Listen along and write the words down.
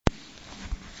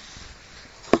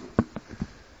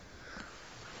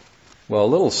Well, a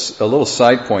little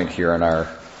side point here on our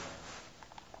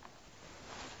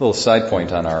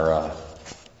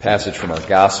passage from our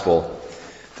gospel.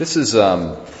 This is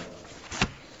in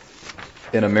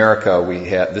America.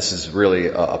 This is really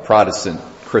a Protestant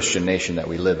Christian nation that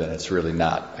we live in. It's really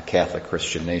not a Catholic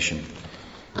Christian nation,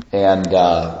 and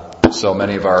so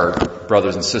many of our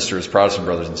brothers and sisters, Protestant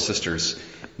brothers and sisters,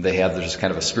 there's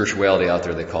kind of a spirituality out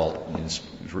there they call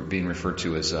it, being referred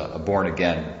to as a born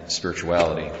again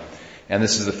spirituality. And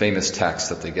this is the famous text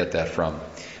that they get that from.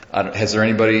 Has there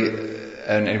anybody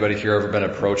here ever been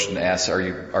approached and asked, "Are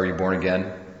you born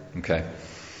again?" Okay.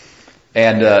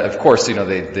 And of course,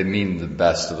 they mean the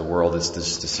best of the world. It's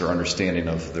just their understanding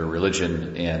of their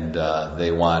religion, and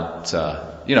they want,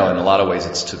 in a lot of ways,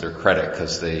 it's to their credit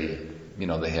because they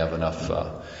have enough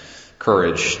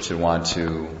courage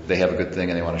they have a good thing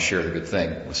and they want to share the good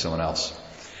thing with someone else.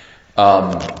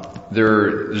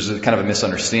 There's a kind of a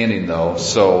misunderstanding though.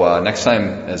 So next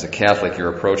time as a Catholic you're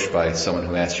approached by someone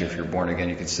who asks you if you're born again,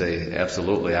 you can say,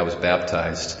 "Absolutely, I was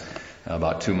baptized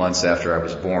about 2 months after I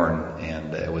was born,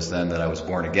 and it was then that I was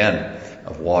born again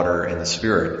of water and the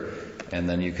Spirit." And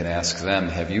then you can ask them,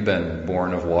 "Have you been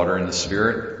born of water and the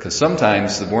Spirit?" Because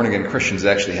sometimes the born again Christians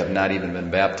actually have not even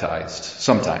been baptized.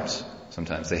 Sometimes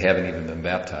they haven't even been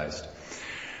baptized.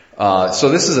 So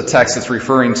this is a text that's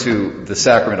referring to the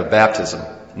sacrament of baptism,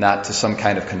 not to some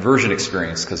kind of conversion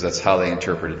experience, because that's how they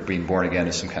interpret it. Being born again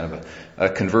is some kind of a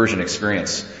conversion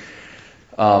experience.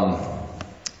 Another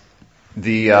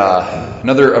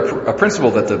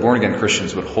principle that the born again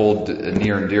Christians would hold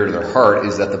near and dear to their heart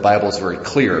is that the Bible is very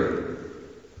clear.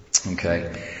 Okay,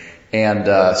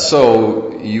 and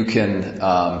so you can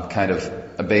kind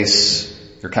of base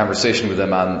your conversation with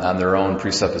them on their own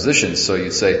presuppositions. So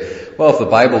you'd say, "Well, if the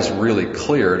Bible's really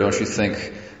clear, don't you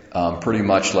think pretty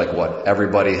much like what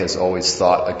everybody has always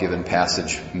thought a given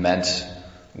passage meant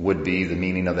would be the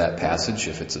meaning of that passage?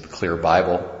 If it's a clear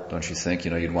Bible, don't you think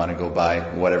you'd want to go by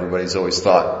what everybody's always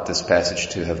thought this passage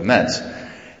to have meant?"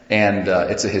 And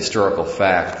it's a historical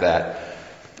fact that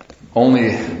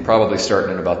only probably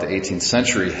starting in about the 18th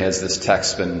century has this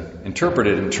text been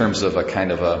interpreted in terms of a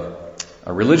kind of a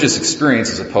religious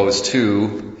experience as opposed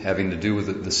to having to do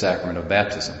with the sacrament of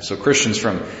baptism. So Christians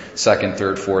from 2nd,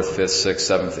 3rd, 4th, 5th, 6th,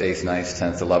 7th, 8th, 9th,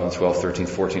 10th, 11th, 12th, 13th,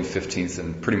 14th, 15th,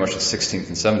 and pretty much the 16th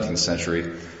and 17th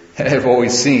century have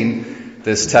always seen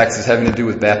this text as having to do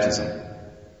with baptism.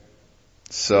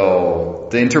 So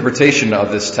the interpretation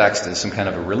of this text is some kind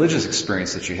of a religious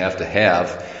experience that you have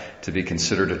to be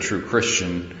considered a true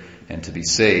Christian and to be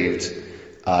saved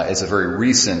is a very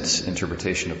recent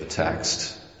interpretation of the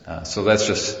text. So that's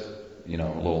just, a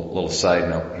little side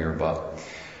note here about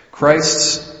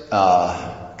Christ's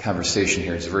conversation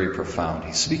here is very profound.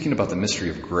 He's speaking about the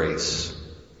mystery of grace.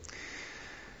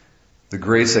 The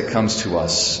grace that comes to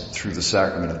us through the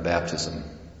sacrament of baptism.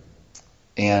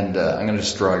 And I'm going to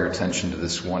just draw your attention to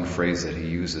this one phrase that he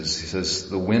uses. He says,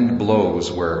 "The wind blows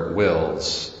where it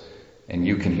wills, and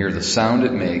you can hear the sound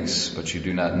it makes, but you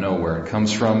do not know where it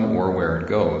comes from or where it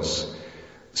goes.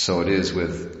 So it is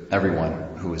with everyone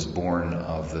who is born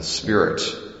of the Spirit."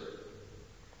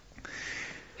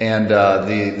 And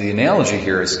the analogy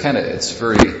here is it's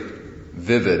very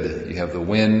vivid. You have the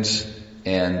wind,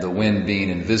 and the wind being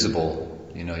invisible.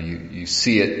 You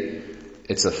see it,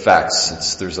 its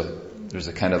effects. There's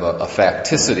a kind of a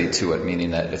facticity to it,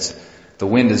 meaning that the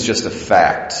wind is just a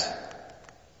fact,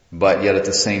 but yet at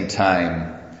the same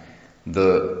time,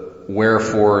 the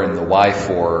wherefore and the why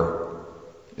for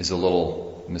is a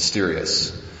little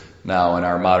mysterious. Now, in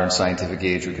our modern scientific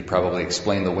age, we could probably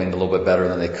explain the wind a little bit better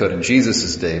than they could in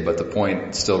Jesus' day, but the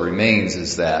point still remains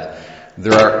is that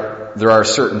there are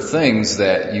certain things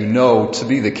that you know to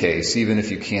be the case, even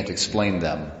if you can't explain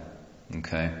them.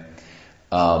 Okay?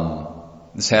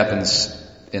 This happens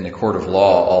in the court of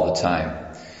law all the time.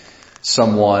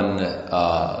 Someone,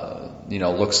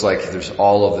 looks like there's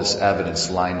all of this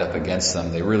evidence lined up against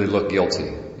them. They really look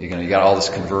guilty. You got all this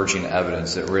converging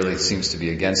evidence that really seems to be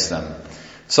against them.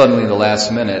 Suddenly, in the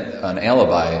last minute, an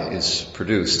alibi is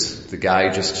produced. The guy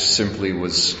just simply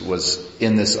was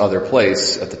in this other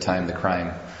place at the time the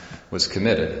crime was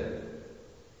committed.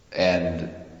 And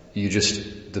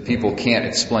the people can't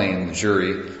explain, the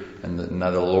jury, and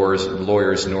neither the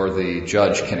lawyers nor the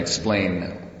judge can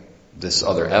explain this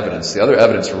other evidence. The other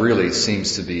evidence really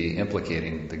seems to be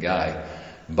implicating the guy.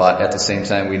 But at the same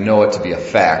time, we know it to be a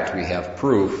fact. We have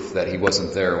proof that he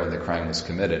wasn't there when the crime was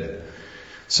committed.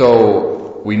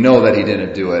 So we know that he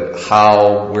didn't do it.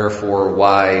 How, wherefore,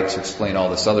 why, to explain all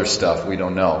this other stuff, we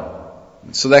don't know.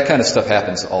 So that kind of stuff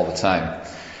happens all the time.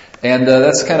 And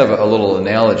that's kind of a little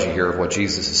analogy here of what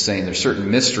Jesus is saying. There's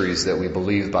certain mysteries that we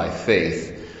believe by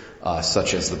faith,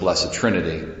 such as the Blessed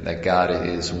Trinity, that God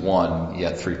is one,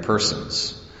 yet three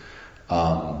persons.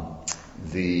 The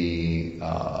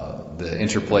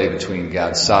interplay between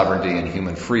God's sovereignty and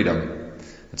human freedom,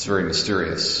 it's very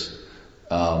mysterious.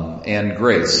 And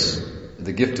grace,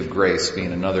 the gift of grace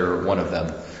being another one of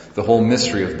them. The whole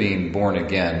mystery of being born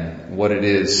again, what it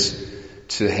is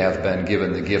to have been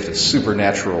given the gift of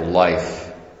supernatural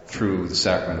life through the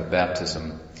sacrament of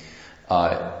baptism.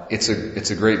 It's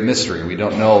a great mystery. We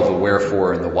don't know the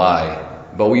wherefore and the why,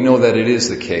 but we know that it is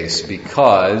the case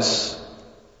because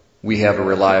we have a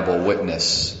reliable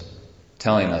witness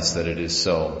telling us that it is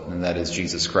so, and that is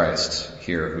Jesus Christ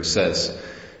here, who says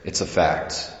it's a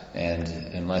fact, and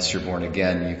unless you're born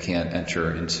again, you can't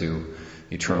enter into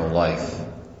eternal life.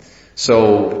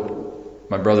 So,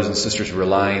 my brothers and sisters,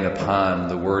 relying upon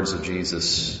the words of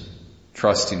Jesus,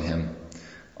 trusting him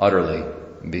utterly,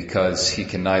 because he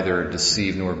can neither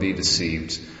deceive nor be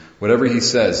deceived. Whatever he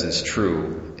says is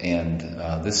true, and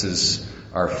this is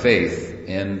our faith,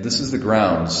 and this is the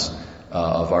grounds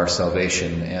of our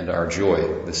salvation and our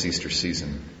joy this Easter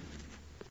season.